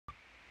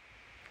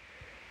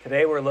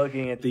Today we're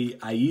looking at the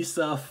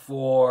AESA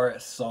 4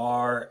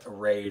 Tsar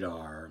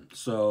radar.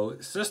 So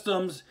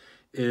systems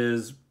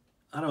is,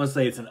 I don't want to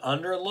say it's an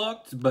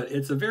underlooked, but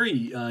it's a very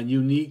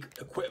unique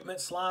equipment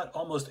slot.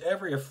 Almost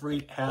every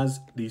Efreet has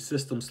the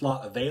system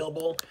slot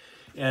available.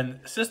 And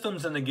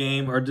systems in the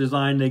game are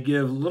designed to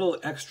give little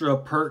extra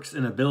perks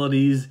and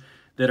abilities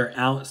that are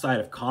outside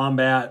of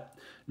combat.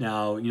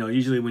 Now,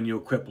 usually when you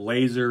equip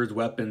lasers,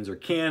 weapons, or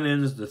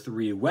cannons, the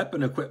 3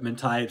 weapon equipment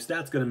types,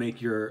 that's going to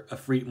make your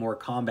Efreet more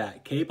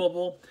combat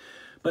capable.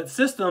 But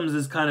systems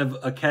is kind of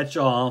a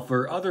catch-all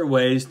for other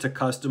ways to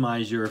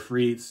customize your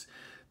Efreets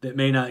that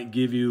may not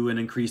give you an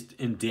increase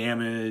in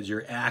damage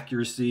or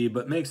accuracy,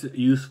 but makes it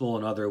useful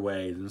in other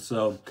ways. And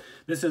so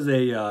this is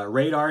a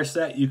radar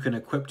set you can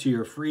equip to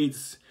your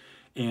Efreets,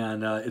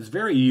 and it's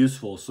very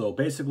useful. So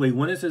basically,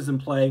 when this is in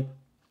play,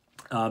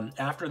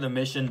 after the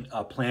mission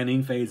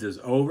planning phase is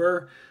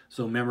over,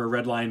 so remember,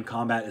 Redline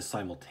combat is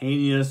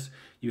simultaneous.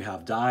 You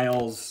have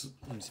dials.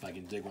 Let me see if I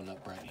can dig one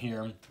up right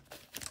here.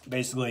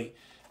 Basically,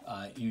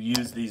 you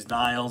use these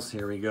dials,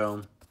 here we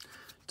go,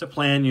 to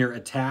plan your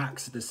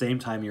attacks at the same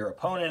time your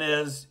opponent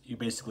is. You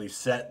basically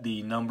set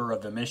the number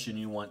of the mission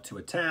you want to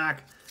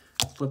attack,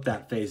 flip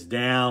that face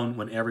down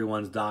when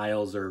everyone's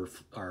dials are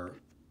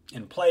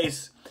in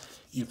place.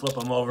 You flip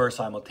them over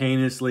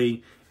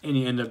simultaneously, and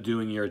you end up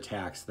doing your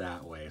attacks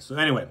that way. So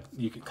anyway,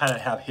 you can kind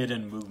of have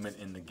hidden movement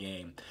in the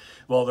game.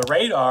 Well, the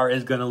radar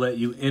is going to let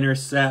you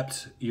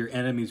intercept your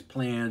enemy's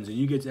plans, and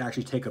you get to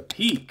actually take a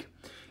peek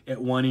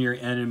at one of your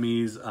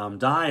enemy's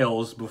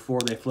dials before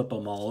they flip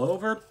them all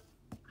over,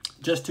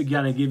 just to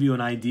kind of give you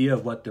an idea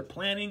of what they're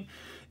planning.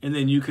 And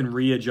then you can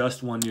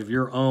readjust one of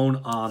your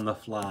own on the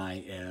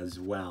fly as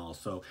well.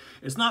 So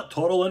it's not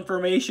total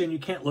information. You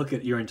can't look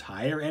at your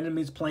entire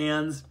enemy's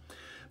plans.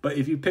 But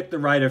if you pick the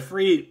right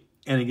Efreet,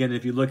 and again,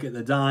 if you look at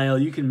the dial,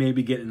 you can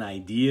maybe get an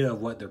idea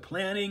of what they're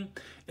planning,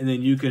 and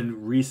then you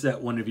can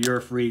reset one of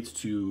your Efreets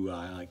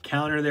to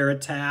counter their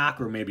attack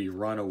or maybe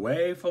run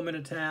away from an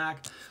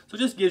attack. So it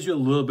just gives you a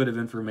little bit of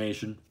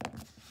information.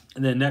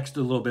 And then next to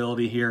the little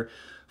ability here,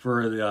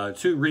 for the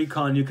 2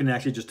 recon, you can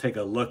actually just take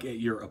a look at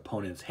your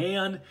opponent's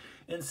hand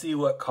and see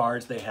what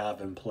cards they have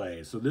in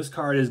play. So this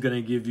card is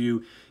going to give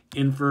you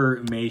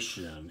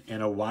information.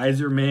 And a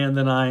wiser man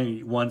than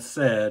I once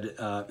said,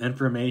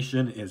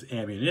 information is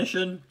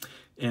ammunition,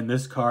 and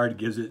this card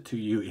gives it to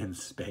you in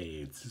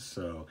spades.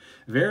 So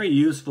very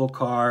useful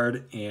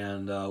card,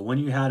 and when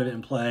you have it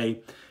in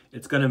play,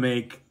 it's going to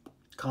make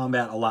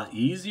combat a lot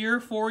easier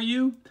for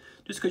you,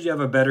 just because you have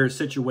a better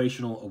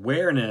situational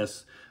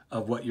awareness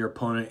of what your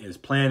opponent is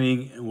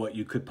planning and what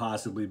you could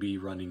possibly be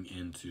running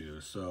into.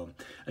 So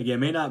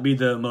again, may not be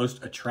the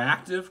most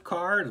attractive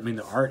card. I mean,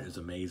 the art is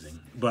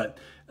amazing, but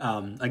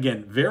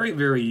again, very,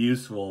 very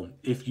useful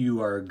if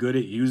you are good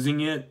at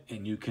using it,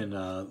 and you can,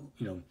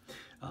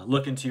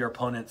 look into your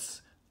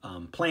opponent's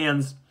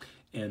plans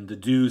and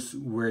deduce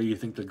where you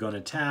think they're going to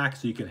attack,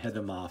 so you can head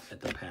them off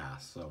at the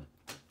pass. So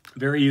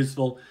very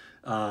useful.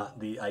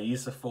 The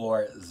AESA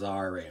 4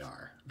 Tsar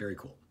radar, very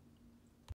cool.